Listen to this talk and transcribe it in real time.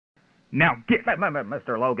Now get...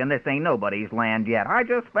 Mr. Logan, this ain't nobody's land yet. I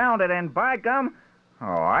just found it, and by gum... Oh,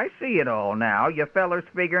 I see it all now. You fellers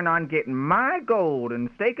figuring on getting my gold and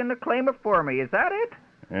staking the claim before me. Is that it?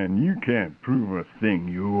 And you can't prove a thing,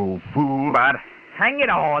 you old fool. But hang it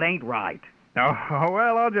all, it ain't right. Oh,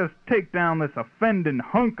 well, I'll just take down this offending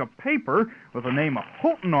hunk of paper with the name of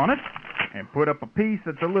Holton on it and put up a piece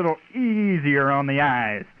that's a little easier on the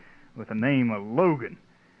eyes with the name of Logan.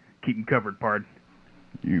 Keep 'em covered, pard.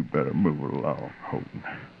 You better move along, Holton,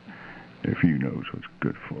 if he knows what's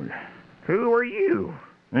good for you. Who are you?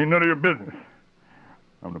 Ain't none of your business.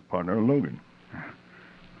 I'm the partner of Logan.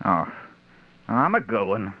 Oh, I'm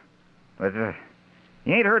a-going. But you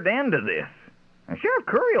ain't heard the end of this. Sheriff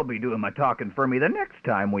Curry will be doing my talking for me the next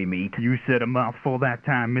time we meet. You said a mouthful that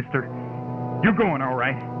time, mister. You're going all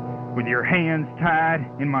right, with your hands tied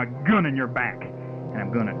and my gun in your back. And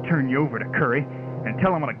I'm going to turn you over to Curry and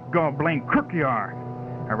tell him what a gobblin' crook you are.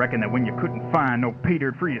 I reckon that when you couldn't find no pay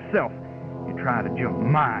dirt for yourself, you tried to jump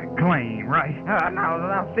my claim, right?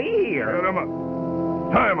 Now, see here. Shut him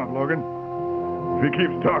up. Tie him up, Logan. If he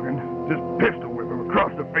keeps talking, just pistol whip him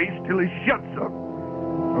across the face till he shuts up.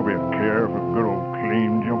 Nobody will care if a good old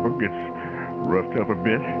claim jumper gets roughed up a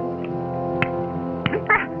bit.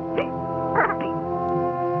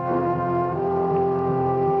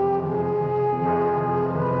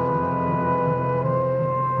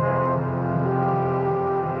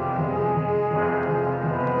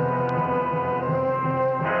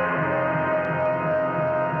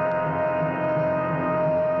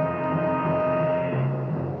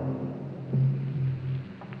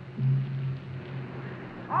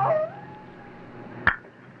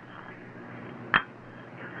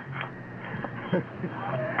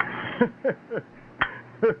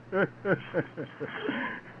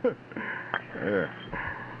 Yeah.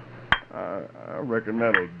 I reckon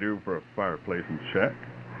that'll do for a fireplace and shack.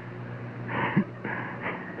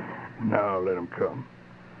 Now let him come.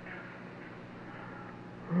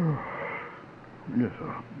 Guess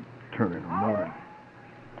I'll turn in the morning.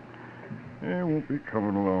 It won't be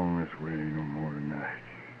coming along this way no more tonight.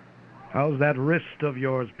 How's that wrist of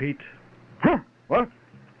yours, Pete? What?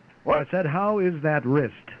 What? I said, how is that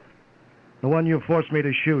wrist? The one you forced me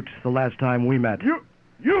to shoot the last time we met. You!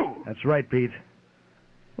 That's right, Pete.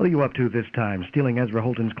 What are you up to this time? Stealing Ezra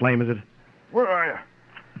Holton's claim, is it? Where are you?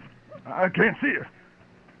 I can't see you.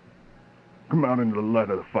 Come out into the light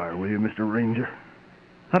of the fire, will you, Mr. Ranger?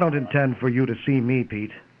 I don't intend for you to see me,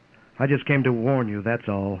 Pete. I just came to warn you, that's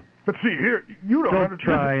all. But see here, you don't Don't understand.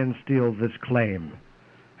 try and steal this claim.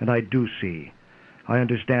 And I do see. I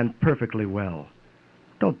understand perfectly well.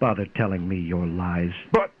 Don't bother telling me your lies.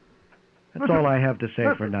 But... That's all I have to say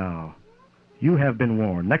for now. You have been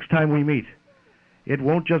warned. Next time we meet, it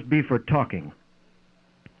won't just be for talking.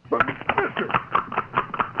 But, mister...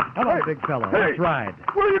 Hello, Hey, big fella. hey, Let's ride.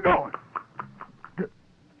 Where are you going?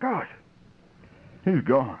 Gosh, he's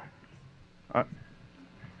gone.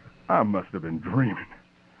 I must have been dreaming.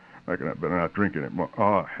 Reckon I'd better not drink anymore.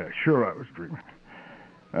 Oh, heck, sure I was dreaming.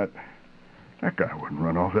 That guy wouldn't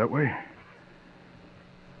run off that way.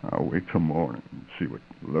 I'll wait till morning and see what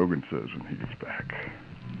Logan says when he gets back.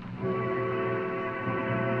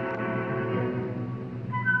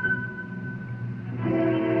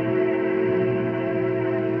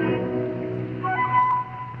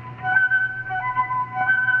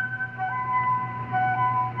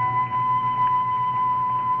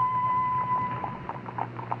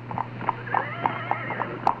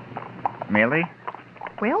 Millie?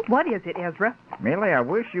 Well, what is it, Ezra? Millie, I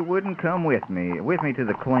wish you wouldn't come with me to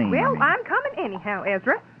the claim. Well, I'm coming anyhow,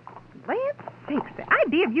 Ezra. Lance sakes, the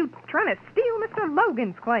idea of you trying to steal Mr.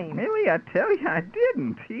 Logan's claim. Millie, I tell you, I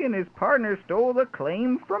didn't. He and his partner stole the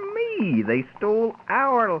claim from me. They stole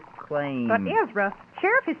our claim. But Ezra,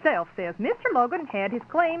 Sheriff himself says Mr. Logan had his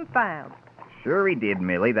claim filed. Sure he did,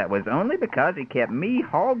 Millie. That was only because he kept me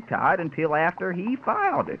hog-tied until after he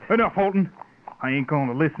filed it. Enough, Holton. I ain't going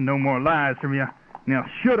to listen no more lies from you. Now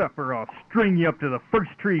shut up or I'll string you up to the first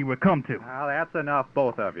tree we come to. Now, that's enough,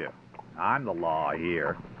 both of you. I'm the law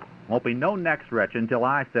here. Won't be no neck stretch until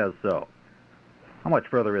I says so. How much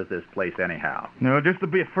further is this place anyhow? No, just a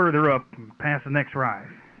bit further up, past the next rise.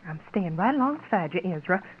 I'm staying right alongside you,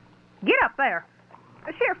 Ezra. Get up there.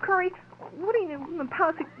 Sheriff Curry, what are you and the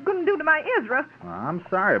posse going to do to my Ezra? Well, I'm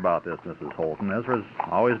sorry about this, Mrs. Holton. Ezra's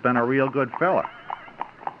always been a real good fella.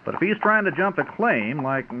 But if he's trying to jump the claim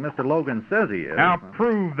like Mr. Logan says he is... I'll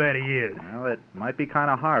prove that he is. Well, it might be kind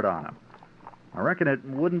of hard on him. I reckon it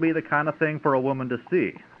wouldn't be the kind of thing for a woman to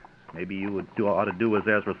see. Maybe you ought to do as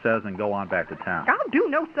Ezra says and go on back to town. I'll do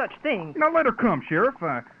no such thing. Now let her come, Sheriff.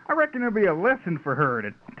 I reckon there'll be a lesson for her to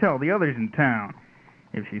tell the others in town.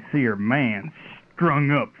 if she see her man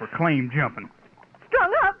strung up for claim jumping.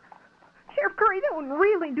 Strung up? Sheriff Curry, they wouldn't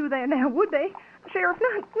really do that now, would they? Sheriff,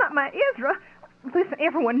 not my Ezra. Listen,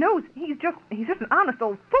 everyone knows he's just an honest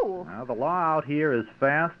old fool. Now, the law out here is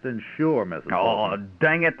fast and sure, Mrs. Oh, Fulton.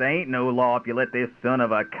 dang it, there ain't no law if you let this son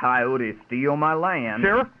of a coyote steal my land.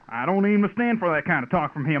 Sheriff, I don't even stand for that kind of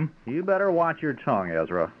talk from him. You better watch your tongue,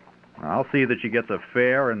 Ezra. I'll see that she gets a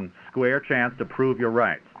fair and square chance to prove your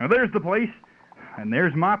rights. Now, there's the place, and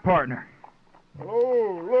there's my partner.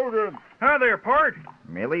 Hello, Logan. Hi there, Part.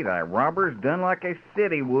 Millie, that robber's done like I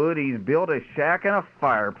said he would. He's built a shack and a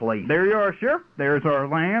fireplace. There you are, Sheriff. There's our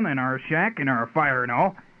land and our shack and our fire and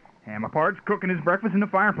all. And my Part's cooking his breakfast in the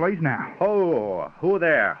fireplace now. Oh, who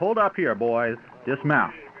there? Hold up here, boys.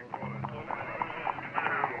 Dismount.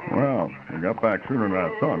 Well, you got back sooner than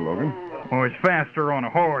I thought, Logan. Oh, it's faster on a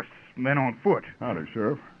horse than on foot. Howdy,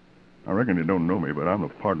 Sheriff. I reckon you don't know me, but I'm the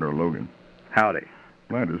partner of Logan. Howdy.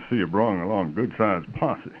 Glad to see you brought along a good-sized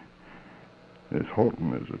posse. This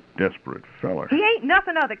Holton is a desperate feller. He ain't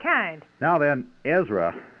nothing of the kind. Now then,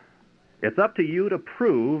 Ezra, it's up to you to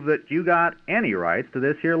prove that you got any rights to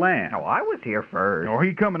this here land. Oh, I was here first. Oh,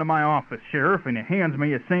 he come into my office, Sheriff, and he hands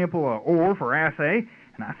me a sample of ore for assay,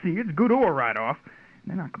 and I see it's good ore right off.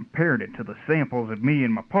 And then I compared it to the samples that me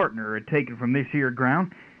and my partner had taken from this here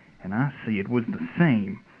ground, and I see it was the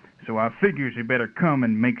same. So I figures he better come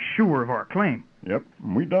and make sure of our claim. Yep,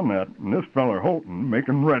 and we done that. And this feller Holton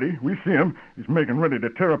making ready. We see him. He's making ready to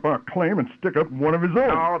tear up our claim and stick up one of his own.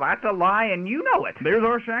 Oh, that's a lie, and you know it. There's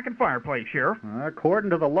our shack and fireplace, Sheriff. According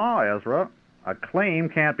to the law, Ezra, a claim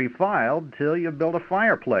can't be filed till you build a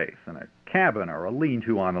fireplace and a cabin or a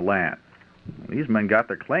lean-to on the land. These men got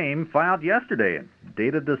their claim filed yesterday and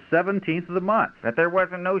dated the 17th of the month. But there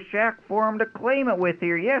wasn't no shack for 'em to claim it with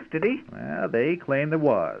here yesterday. Well, they claim there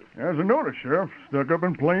was. There's a notice, Sheriff, stuck up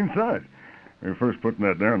in plain sight. We were first putting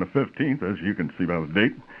that there on the 15th, as you can see by the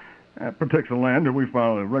date. That protects the land till we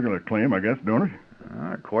file a regular claim, I guess, don't it?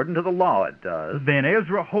 According to the law, it does. Then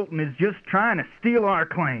Ezra Holton is just trying to steal our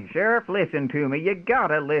claim. Sheriff, listen to me. You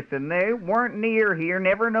gotta listen. They weren't near here,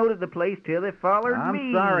 never noted the place till they followed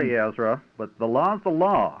me. I'm sorry, Ezra, but the law's the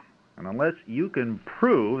law. And unless you can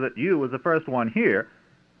prove that you was the first one here,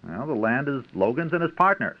 well, the land is Logan's and his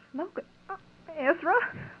partner's. Logan, Ezra?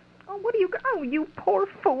 Oh, what are you... Oh, you poor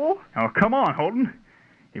fool. Oh, come on, Holton.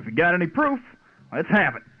 If you got any proof, let's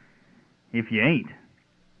have it. If you ain't,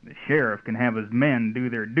 the sheriff can have his men do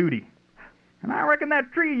their duty. And I reckon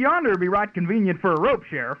that tree yonder would be right convenient for a rope,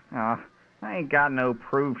 Sheriff. Oh, I ain't got no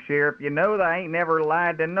proof, Sheriff. You know that I ain't never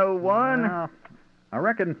lied to no one. Well, I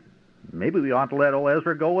reckon maybe we ought to let old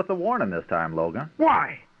Ezra go with the warning this time, Logan.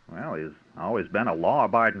 Why? Well, he's always been a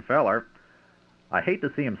law-abiding feller. I hate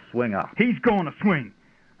to see him swing up. He's going to swing.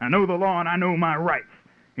 I know the law and I know my rights.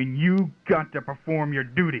 And you got to perform your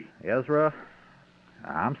duty. Ezra,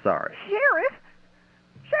 I'm sorry. Sheriff?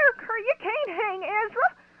 Sheriff Curry, you can't hang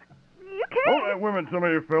Ezra. You can't. Hold that women, some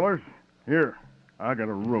of you fellers. Here, I got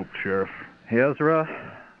a rope, Sheriff. Ezra,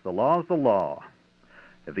 the law's the law.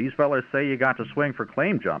 If these fellers say you got to swing for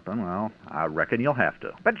claim jumping, well, I reckon you'll have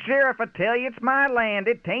to. But, Sheriff, I tell you, it's my land.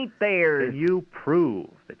 It ain't theirs. Can you prove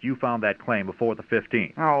that you found that claim before the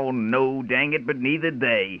 15th? Oh, no, dang it, but neither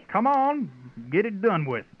they. Come on, get it done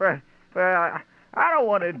with. But I don't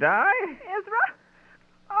want to die. Ezra?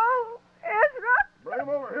 Oh, Ezra? Bring him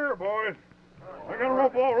over here, boys. I got a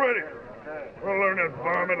rope already. We'll learn that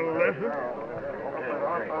varmint a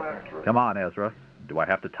lesson. Come on, Ezra. Do I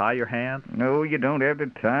have to tie your hands? No, you don't have to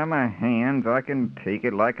tie my hands. I can take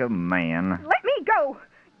it like a man. Let me go.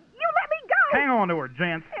 You let me go. Hang on to her,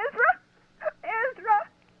 gents. Ezra?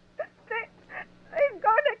 They're going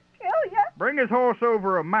to kill you. Bring his horse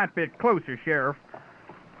over a mite bit closer, Sheriff.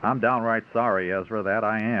 I'm downright sorry, Ezra, that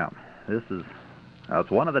I am.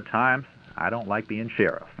 It's one of the times I don't like being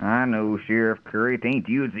sheriff. I know, Sheriff Curry. It ain't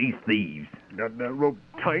you, it's these thieves. Got that rope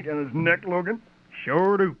tight in his neck, Logan?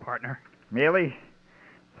 Sure do, partner. Millie,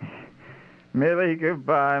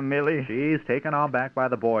 goodbye, Millie. She's taken on back by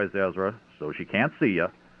the boys, Ezra, so she can't see you.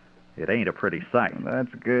 It ain't a pretty sight.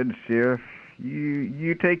 That's good, Sheriff.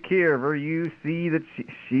 You take care of her. You see that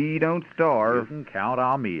she don't starve. You can count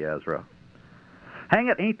on me, Ezra. Hang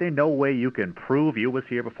it, ain't there no way you can prove you was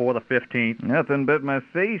here before the 15th? Nothing but my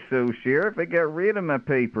say-so, Sheriff. They got rid of my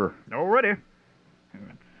paper. Already.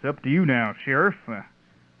 It's up to you now, Sheriff.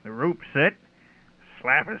 The rope's set.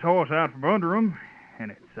 Slap his horse out from under him,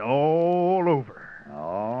 and it's all over.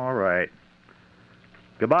 All right.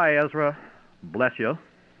 Goodbye, Ezra. Bless you.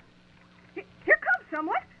 Here comes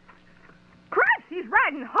someone. Christ, he's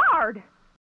riding hard.